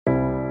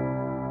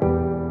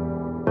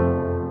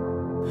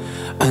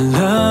Our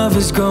love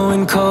is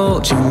growing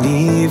cold. You're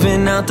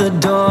leaving out the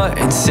door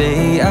and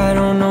say I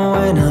don't know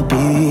when I'll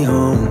be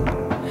home.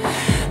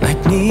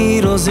 Like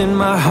needles in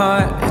my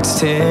heart, it's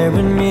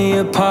tearing me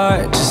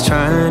apart. Just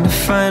trying to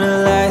find a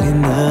light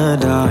in the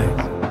dark.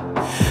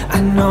 I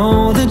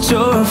know that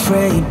you're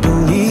afraid,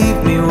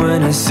 believe me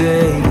when I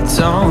say it's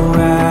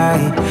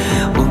alright,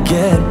 we'll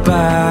get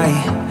by.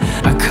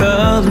 Our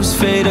colors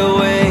fade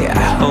away, I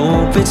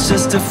hope it's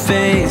just a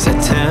phase. I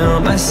tell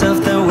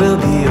myself that we'll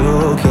be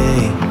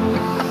okay.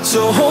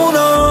 So hold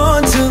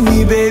on to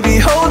me, baby,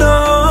 hold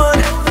on.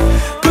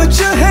 Put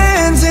your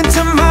hands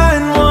into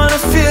mine, wanna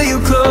feel you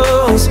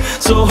close.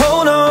 So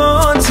hold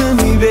on to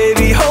me,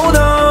 baby, hold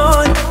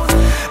on.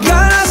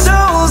 Got our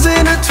souls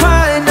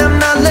intertwined, I'm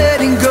not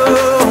letting go.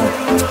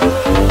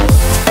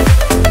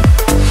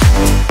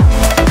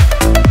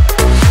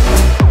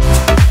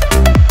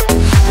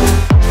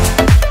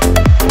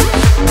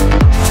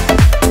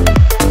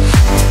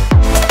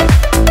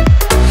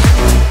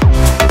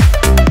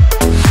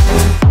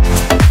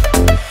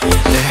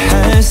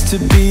 To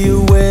be a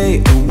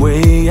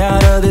way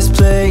out of this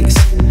place.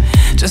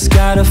 Just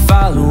gotta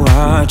follow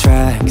our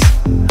tracks.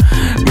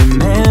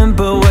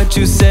 Remember what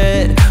you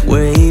said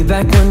way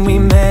back when we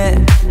met.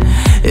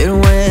 It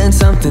went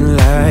something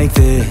like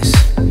this.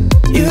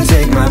 You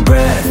take my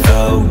breath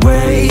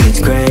away. It's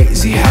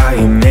crazy how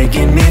you're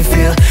making me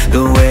feel,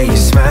 the way you're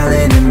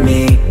smiling at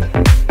me.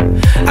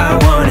 I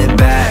want it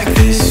back,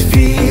 this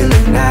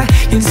feeling. I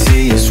can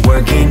see us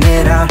working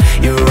it out.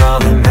 You're all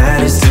that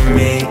matters to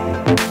me.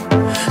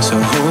 So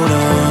hold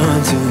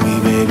on to me,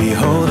 baby,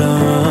 hold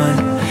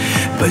on.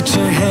 Put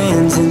your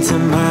hands into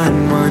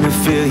mine, wanna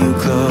feel you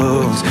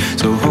close.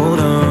 So hold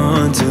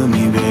on to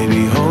me,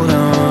 baby, hold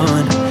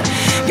on.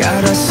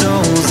 Got our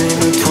souls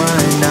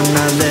intertwined, I'm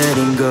not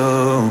letting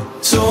go.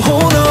 So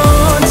hold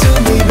on to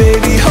me,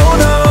 baby,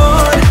 hold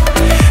on.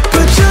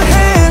 Put your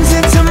hands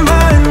into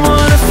mine,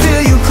 wanna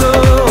feel you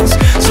close.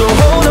 So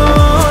hold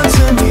on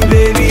to me,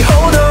 baby,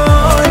 hold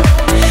on.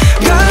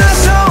 Got our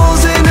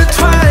souls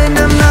intertwined,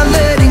 I'm not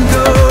letting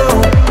go.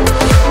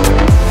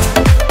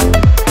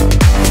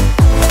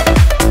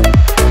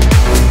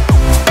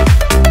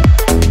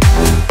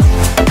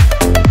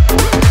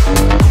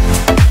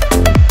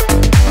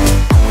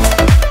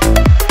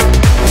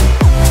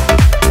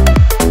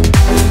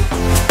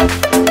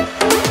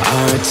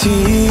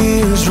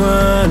 Tears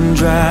run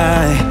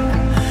dry,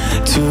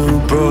 two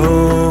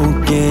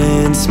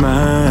broken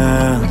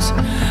smiles.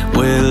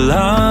 We're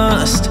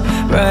lost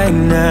right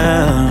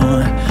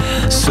now,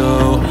 so